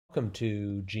Welcome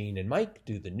to Gene and Mike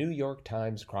do the New York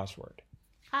Times crossword.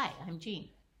 Hi, I'm Jean.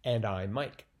 And I'm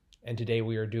Mike. And today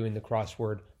we are doing the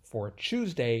crossword for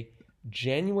Tuesday,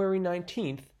 January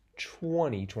 19th,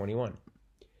 2021.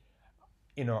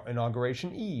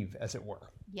 Inauguration Eve, as it were.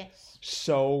 Yes.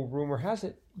 So, rumor has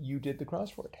it, you did the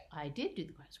crossword. I did do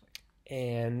the crossword.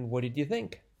 And what did you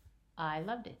think? I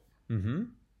loved it. Mm-hmm.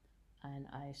 And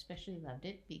I especially loved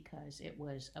it because it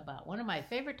was about one of my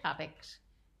favorite topics,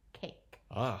 cake.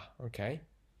 Ah, okay.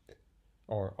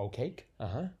 Or cake.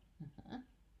 Uh-huh. Uh-huh.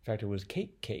 In fact, it was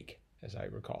cake, as I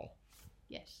recall.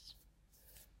 Yes.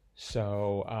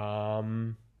 So,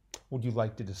 would you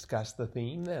like to discuss the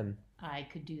theme then? I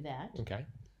could do that. Okay.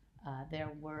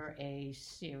 There were a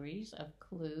series of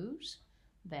clues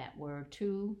that were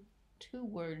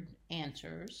two-word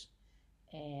answers.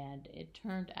 And it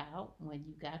turned out when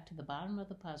you got to the bottom of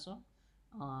the puzzle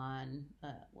on,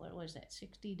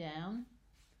 60 down,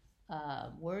 a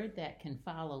word that can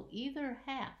follow either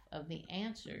half of the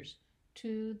answers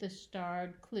to the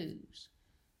starred clues.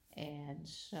 And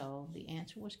so the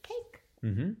answer was cake.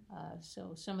 Mm-hmm.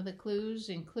 So some of the clues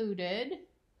included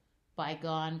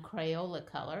bygone Crayola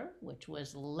color, which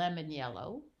was lemon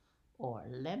yellow, or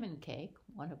lemon cake,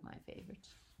 one of my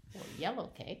favorites, or yellow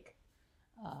cake.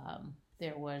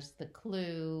 There was the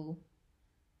clue,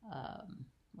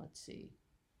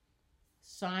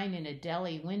 sign in a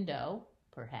deli window,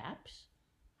 perhaps,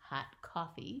 hot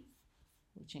coffee,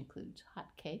 which includes hot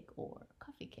cake or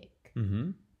coffee cake,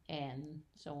 Mm-hmm. and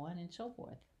so on and so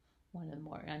forth. One of the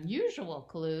more unusual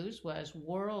clues was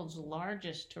world's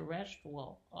largest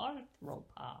terrestrial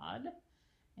arthropod,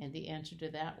 and the answer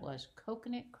to that was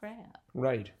coconut crab.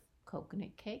 Right.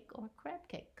 Coconut cake or crab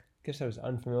cake. Guess I was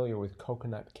unfamiliar with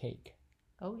coconut cake.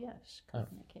 Oh, yes,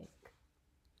 coconut cake.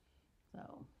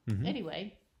 So, Mm-hmm.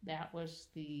 Anyway, that was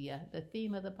the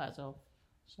theme of the puzzle.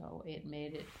 So it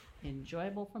made it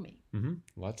enjoyable for me. Mm-hmm.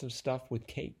 Lots of stuff with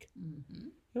cake. Mm-hmm.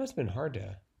 It's been hard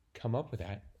to come up with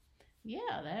that.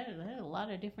 Yeah, there's a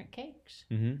lot of different cakes.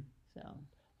 Mm-hmm. So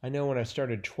I know when I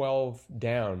started 12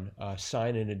 down,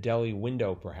 sign in a deli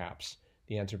window, perhaps,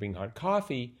 the answer being hot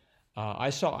coffee, I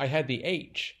had the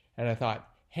H, and I thought,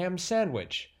 ham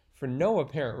sandwich, for no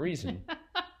apparent reason.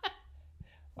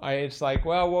 It's like,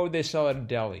 well, what would they sell at a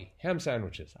deli? Ham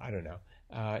sandwiches. I don't know.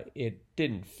 It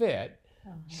didn't fit,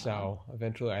 so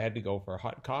eventually I had to go for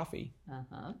hot coffee.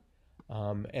 Uh-huh.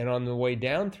 And on the way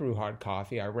down through hot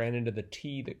coffee, I ran into the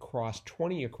T that crossed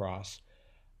 20 across,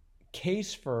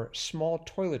 case for small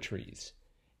toiletries,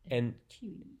 and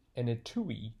a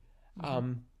TUI.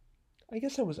 Mm-hmm. I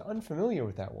guess I was unfamiliar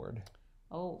with that word.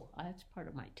 Oh, that's part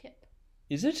of my tip.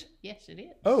 Is it? Yes, it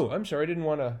is. Oh, I'm sorry. I didn't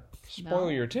want to spoil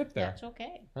your tip there. That's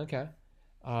okay. Okay.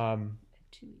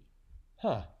 TUI.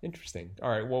 Huh. Interesting. All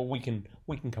right. Well, we can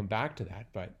come back to that,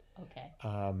 but Okay.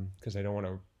 because I don't want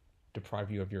to deprive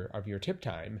you of your tip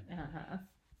time. Uh-huh.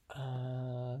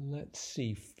 Let's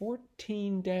see.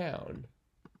 14 down.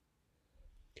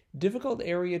 Difficult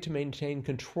area to maintain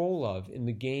control of in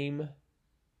the game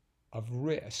of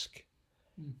Risk.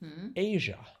 Mm-hmm.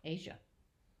 Asia.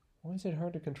 Why is it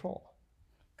hard to control?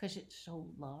 Because it's so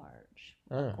large,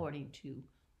 according to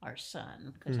our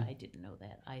son, because I didn't know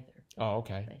that either. Oh,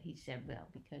 okay. But he said, well,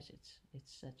 because it's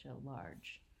such a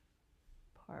large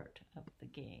part of the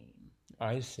game.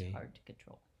 I see. It's hard to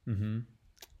control. Mm-hmm.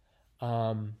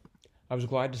 I was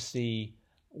glad to see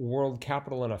world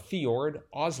capital in a fjord,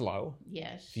 Oslo.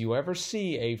 Yes. If you ever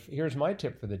see here's my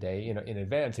tip for the day, in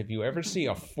advance. If you ever see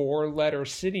a 4-letter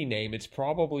city name, it's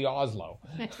probably Oslo.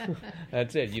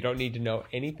 That's it. You don't need to know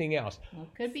anything else. Well,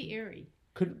 it could be Erie.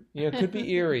 Could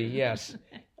be Erie, yes.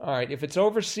 All right. If it's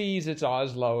overseas, it's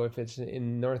Oslo. If it's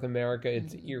in North America,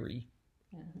 it's Erie.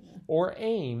 Uh-huh. Or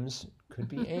Ames. Could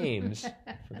be Ames.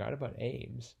 Forgot about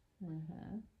Ames.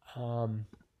 Uh-huh.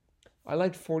 I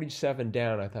liked 47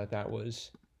 down. I thought that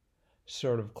was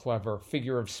sort of clever.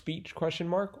 Figure of speech, ?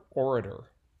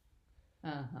 Orator.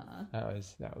 Uh-huh.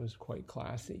 That was quite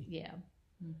classy. Yeah.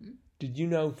 Mm-hmm. Did you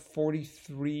know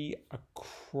 43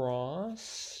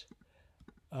 across?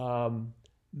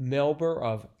 Melber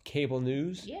of Cable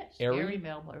News. Yes, Ari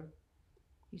Melber.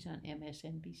 He's on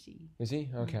MSNBC. Is he?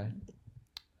 Okay. Mm-hmm.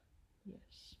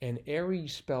 Yes. And Ari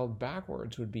spelled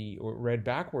backwards would be, or read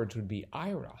backwards would be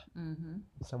Ira. Mm-hmm.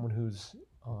 Someone who's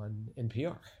on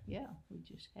NPR. Yeah, we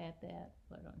just had that,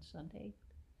 on Sunday?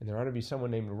 And there ought to be someone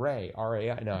named Ray,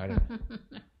 R-A-I. No, I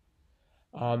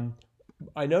don't.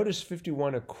 I noticed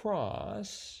 51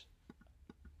 across.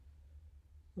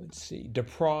 Let's see.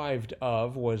 Deprived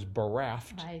of was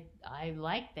bereft. I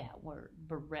like that word,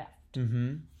 bereft.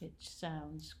 Mm-hmm. It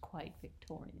sounds quite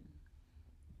Victorian.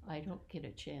 I don't get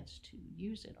a chance to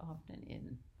use it often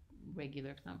in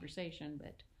regular conversation,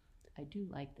 but I do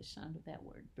like the sound of that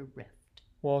word, bereft.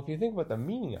 Well, if you think about the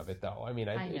meaning of it, though, I mean,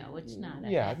 I know it's not a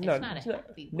yeah, it's no, not it's a not-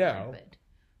 happy no. word,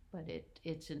 but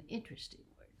it's an interesting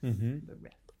word, hmm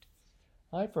bereft.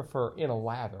 I prefer in a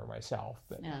lather myself,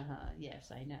 but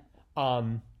Yes, I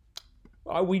know.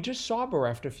 we just saw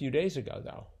bereft a few days ago,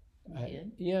 though. You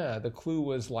did? Yeah, the clue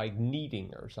was like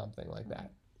kneading or something like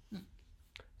that.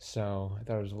 So I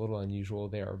thought it was a little unusual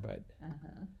there, but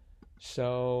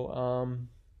so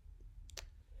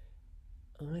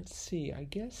let's see. I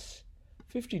guess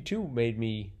 52 made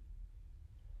me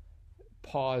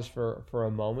pause for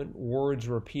a moment. Words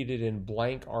repeated in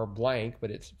blank are blank, but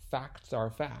it's facts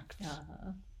are facts.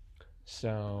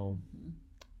 So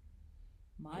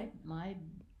my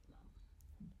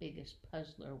biggest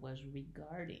puzzler was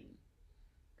regarding.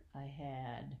 I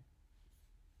had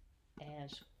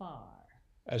as far.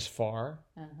 as far.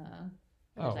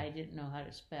 Because I didn't know how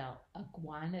to spell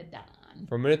iguanodon.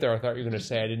 For a minute there, I thought you were going to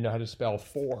say I didn't know how to spell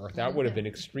for. That would have been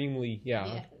extremely,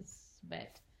 Yes,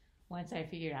 but once I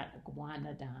figured out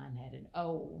iguanodon had an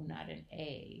O, not an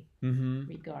A,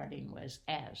 regarding was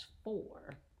as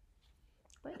for.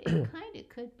 But it kind of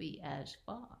could be as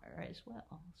far as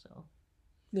well. So,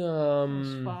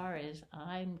 as far as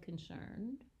I'm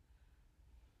concerned,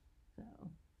 so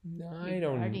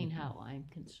regarding how I'm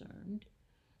concerned.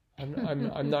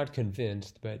 I'm not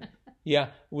convinced, but yeah,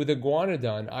 with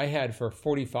iguanodon, I had for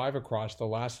 45 across the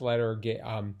last letter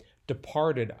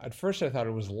departed. At first, I thought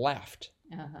it was left,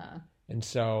 and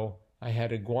so I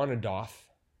had iguanodoth,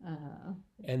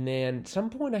 and then at some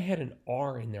point I had an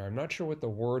R in there. I'm not sure what the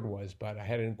word was, but I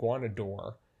had an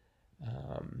iguanodor.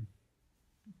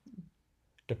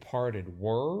 Departed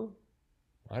were.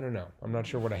 I don't know. I'm not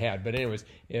sure what I had, but anyways,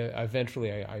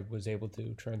 eventually I was able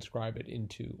to transcribe it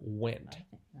into went.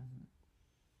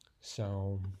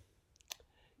 So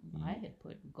I had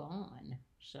put gone,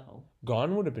 so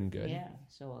gone would have been good. Yeah,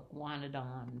 so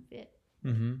iguanodon fit.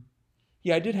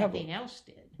 Yeah, I did have nothing else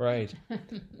did. Right,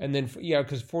 and then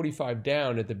because 45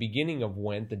 down at the beginning of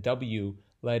went, the W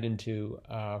led into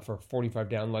for 45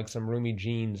 down like some roomy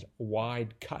jeans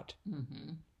wide cut.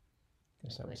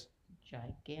 That was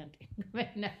gigantic.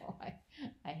 But no,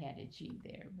 I had a G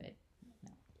there, but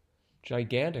no.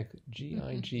 Gigantic,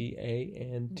 Gigant.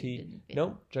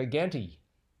 No, giganti.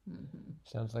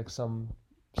 Sounds like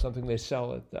something they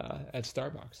sell at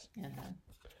Starbucks.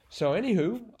 So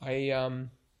anywho,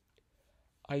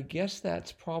 I guess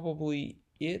that's probably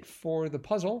it for the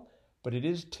puzzle. But it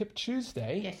is Tip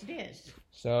Tuesday. Yes, it is.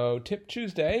 So Tip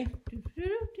Tuesday.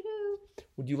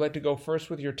 Would you like to go first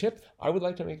with your tip? I would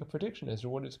like to make a prediction as to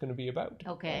what it's going to be about.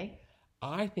 Okay.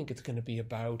 I think it's going to be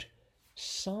about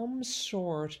some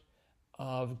sort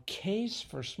of case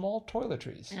for small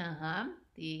toiletries.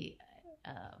 The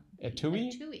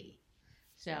etui? Etui.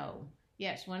 So,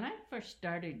 yes, when I first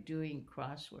started doing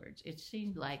crosswords, it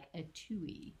seemed like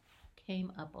etui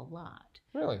came up a lot.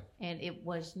 Really? And it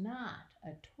was not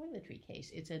a toiletry case.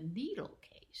 It's a needle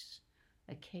case.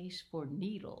 A case for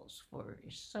needles for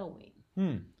sewing.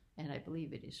 And I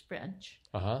believe it is French.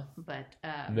 But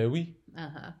Mais oui.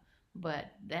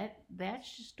 But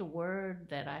that's just a word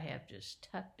that I have just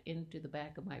tucked into the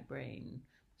back of my brain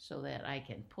so that I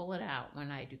can pull it out when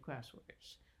I do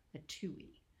crosswords. A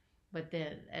tui. But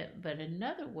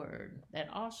another word that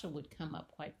also would come up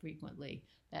quite frequently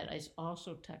that is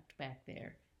also tucked back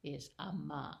there is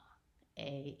ama,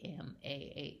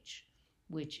 A-M-A-H,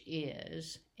 which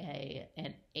is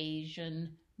an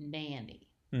Asian nanny.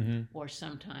 Or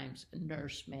sometimes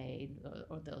nursemaid,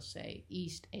 or they'll say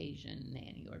East Asian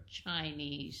nanny, or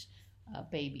Chinese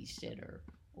babysitter,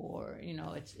 or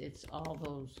it's all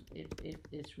those.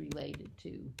 It's related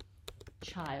to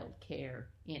child care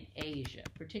in Asia,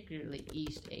 particularly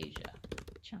East Asia,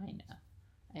 China,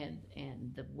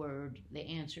 and the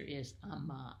answer is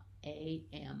ama,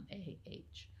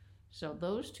 A-M-A-H. So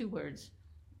those two words,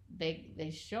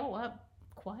 they show up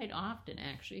quite often,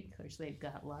 actually, because they've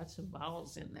got lots of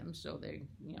vowels in them, so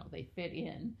they fit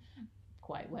in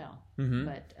quite well.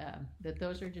 But that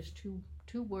those are just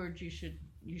two words you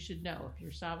should know if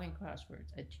you're solving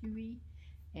crosswords: etui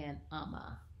and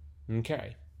ama.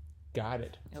 Okay, got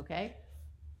it. Okay.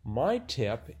 My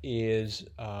tip is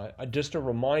just a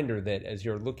reminder that as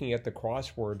you're looking at the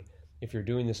crossword, if you're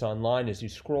doing this online, as you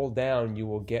scroll down, you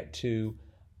will get to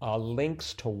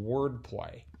links to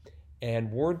wordplay.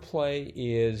 And wordplay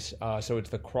is, so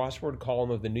it's the crossword column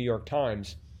of the New York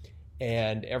Times.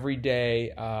 And every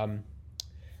day,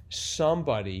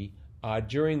 somebody,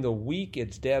 during the week,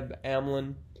 it's Deb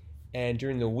Amlin. And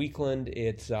during the weekend,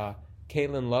 it's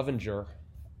Caitlin Lovinger.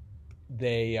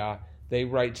 They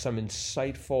write some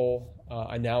insightful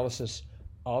analysis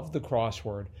of the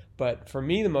crossword. But for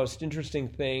me, the most interesting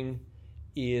thing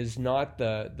is not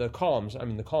the columns. I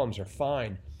mean, the columns are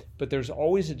fine, but there's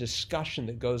always a discussion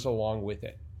that goes along with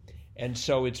it. And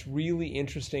so it's really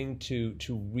interesting to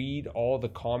read all the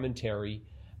commentary.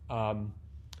 Some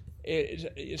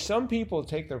people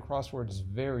take their crosswords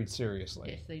very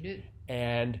seriously. Yes, they do.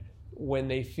 And when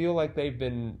they feel like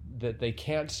that they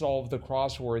can't solve the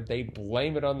crossword, they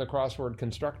blame it on the crossword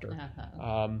constructor.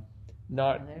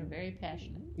 They're very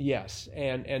passionate. Yes,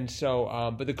 and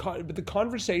so but the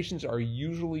conversations are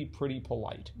usually pretty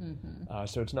polite. Mm-hmm.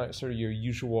 So it's not sort of your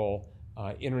usual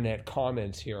internet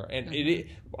comments here, and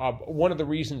one of the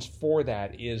reasons for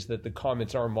that is that the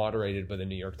comments are moderated by the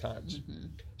New York Times. Mm-hmm.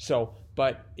 So,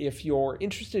 but if you're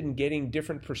interested in getting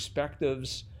different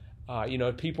perspectives,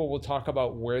 people will talk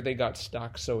about where they got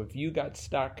stuck. So if you got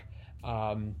stuck,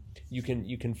 you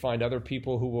can find other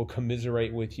people who will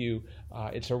commiserate with you.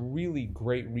 It's a really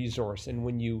great resource, and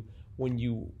when you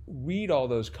read all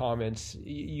those comments,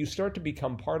 you start to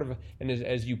become part of and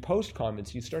as you post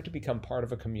comments, you start to become part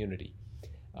of a community,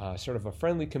 sort of a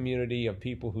friendly community of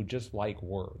people who just like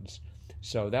words.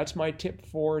 So that's my tip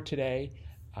for today.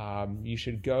 You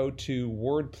should go to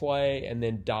Wordplay and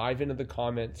then dive into the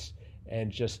comments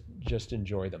and just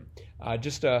enjoy them.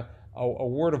 Just a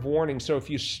word of warning. So if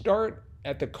you start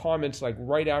at the comments like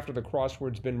right after the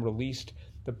crossword's been released,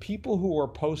 the people who are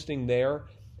posting there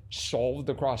solved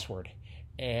the crossword.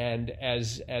 And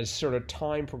as sort of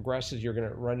time progresses, you're going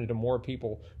to run into more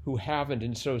people who haven't.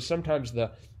 And so sometimes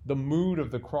the mood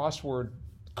of the crossword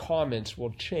comments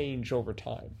will change over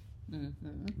time.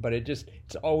 Mm-hmm. But it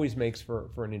always makes for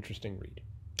an interesting read.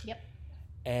 Yep.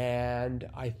 And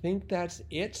I think that's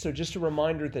it. So just a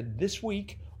reminder that this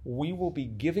week we will be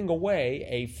giving away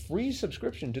a free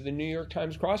subscription to the New York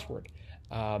Times crossword.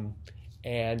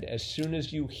 And as soon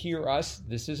as you hear us,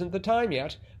 this isn't the time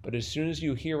yet, but as soon as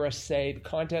you hear us say the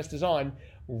contest is on,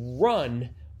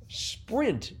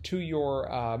 sprint to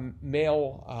your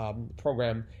mail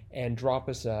program and drop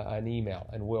us an email,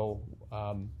 and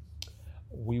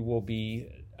we will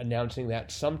be announcing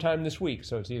that sometime this week.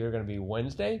 So it's either going to be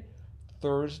Wednesday,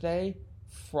 Thursday,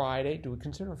 Friday. Do we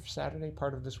consider Saturday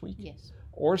part of this week? Yes.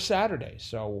 Or Saturday.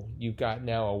 So you've got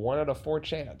now a 1 out of 4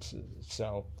 chance.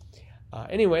 So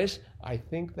anyways, I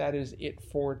think that is it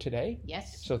for today.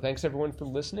 Yes. So thanks everyone for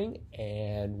listening,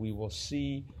 and we will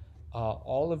see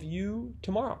all of you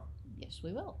tomorrow. Yes,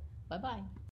 we will. Bye-bye.